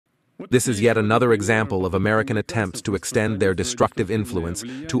This is yet another example of American attempts to extend their destructive influence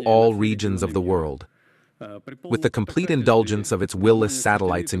to all regions of the world. With the complete indulgence of its will-less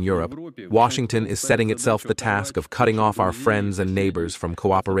satellites in Europe, Washington is setting itself the task of cutting off our friends and neighbors from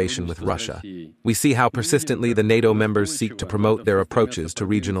cooperation with Russia. We see how persistently the NATO members seek to promote their approaches to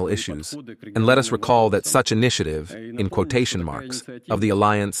regional issues. And let us recall that such initiative, in quotation marks, of the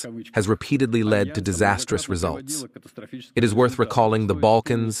alliance has repeatedly led to disastrous results. It is worth recalling the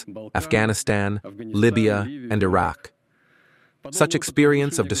Balkans, Afghanistan, Libya, and Iraq. Such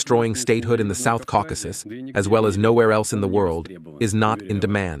experience of destroying statehood in the South Caucasus, as well as nowhere else in the world, is not in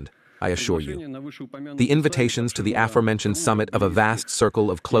demand, I assure you. The invitations to the aforementioned summit of a vast circle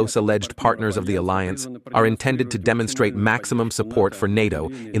of close alleged partners of the alliance are intended to demonstrate maximum support for NATO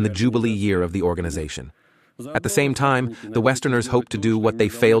in the Jubilee year of the organization. At the same time, the Westerners hope to do what they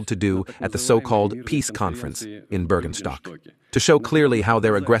failed to do at the so-called peace conference in Bergenstock, to show clearly how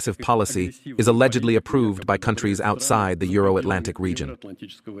their aggressive policy is allegedly approved by countries outside the Euro-Atlantic region.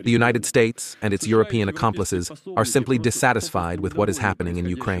 The United States and its European accomplices are simply dissatisfied with what is happening in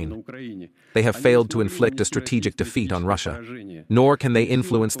Ukraine. They have failed to inflict a strategic defeat on Russia, nor can they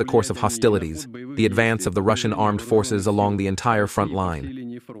influence the course of hostilities, the advance of the Russian armed forces along the entire front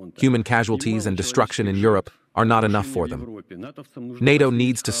line. Human casualties and destruction in Europe are not enough for them. NATO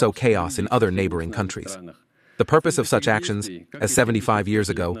needs to sow chaos in other neighboring countries. The purpose of such actions, as 75 years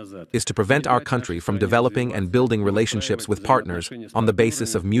ago, is to prevent our country from developing and building relationships with partners on the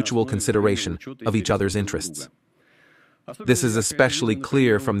basis of mutual consideration of each other's interests. This is especially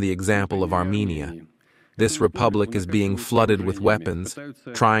clear from the example of Armenia. This republic is being flooded with weapons,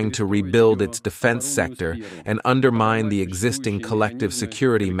 trying to rebuild its defense sector and undermine the existing collective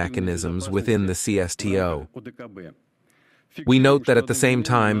security mechanisms within the CSTO. We note that at the same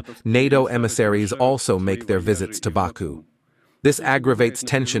time, NATO emissaries also make their visits to Baku. This aggravates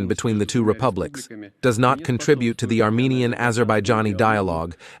tension between the two republics, does not contribute to the Armenian-Azerbaijani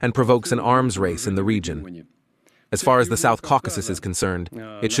dialogue, and provokes an arms race in the region. As far as the South Caucasus is concerned,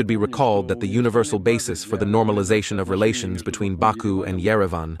 it should be recalled that the universal basis for the normalization of relations between Baku and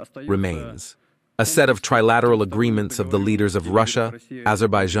Yerevan remains. A set of trilateral agreements of the leaders of Russia,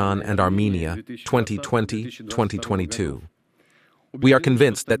 Azerbaijan, and Armenia, 2020-2022. We are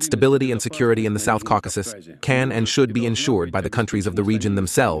convinced that stability and security in the South Caucasus can and should be ensured by the countries of the region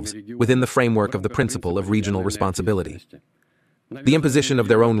themselves within the framework of the principle of regional responsibility. The imposition of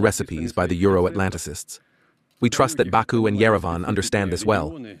their own recipes by the Euro-Atlanticists. We trust that Baku and Yerevan understand this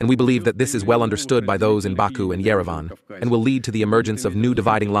well, and we believe that this is well understood by those in Baku and Yerevan, and will lead to the emergence of new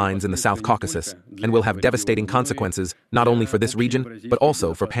dividing lines in the South Caucasus, and will have devastating consequences not only for this region, but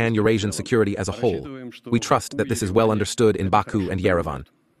also for Pan-Eurasian security as a whole. We trust that this is well understood in Baku and Yerevan.